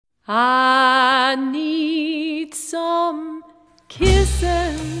I need some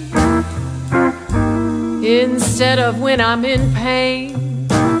kissing instead of when I'm in pain.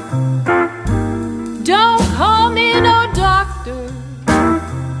 Don't call me no doctor,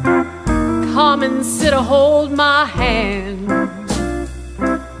 come and sit or hold my hand.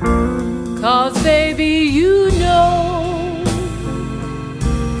 'Cause baby, you know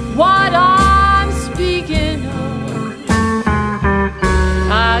what I'm speaking of.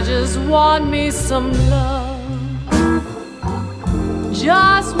 I just want me some love,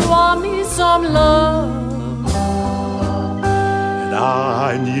 just want me some love. And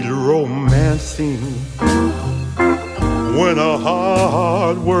I need romancing when a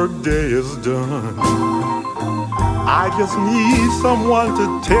hard work day is done. I just need someone to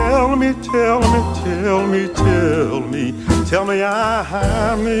tell me I'm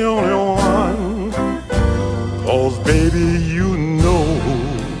the only one. 'Cause baby, you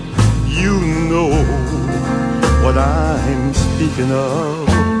know what I'm speaking of.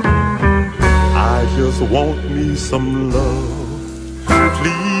 I just want me some love.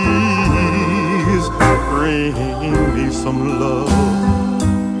 Please bring me some love.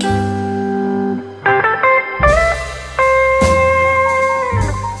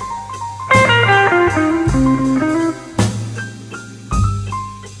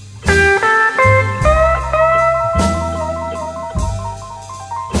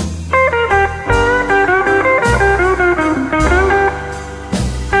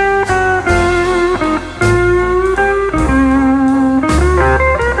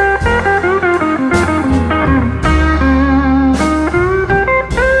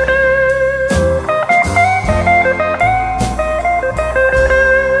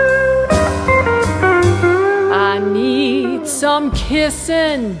 Some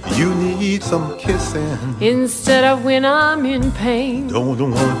kissing. You need some kissing instead of when I'm in pain. Don't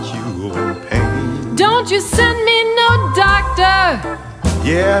want you in pain. Don't you send me no doctor.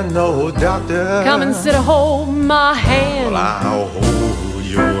 Yeah, no doctor. Come and sit or hold my hand. Well, I'll hold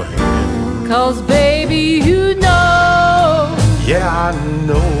your hand. 'Cause baby, you know. Yeah, I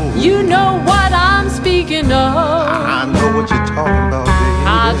know. You know what I'm speaking of. I know what you're talking about, baby.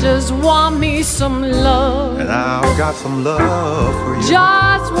 I just want me some love. And I've got some love for you.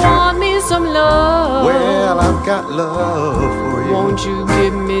 Just want me some love. Well, I've got love for you. Won't you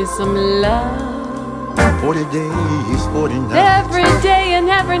give me some love? 40 days, 40 nights. Every day and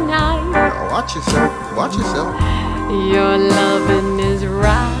every night. Now watch yourself, watch yourself. Your loving is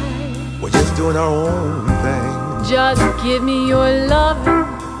right. We're just doing our own thing. Just give me your loving.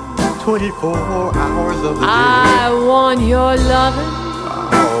 24 hours of the day. I want your loving.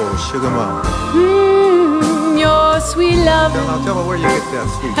 Oh, sugar mama. Your sweet loving. Tell me where you get that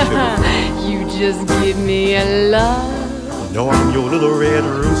sweet sugar. You just give me a love. You know I'm your little red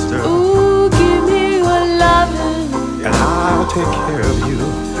rooster. Ooh, give me your loving. And I'll take care of you.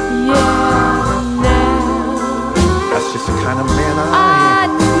 Yeah, now. That's just the kind of man I am. I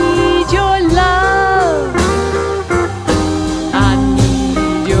need your love. I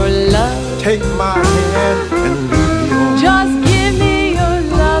need your love. Take my hand and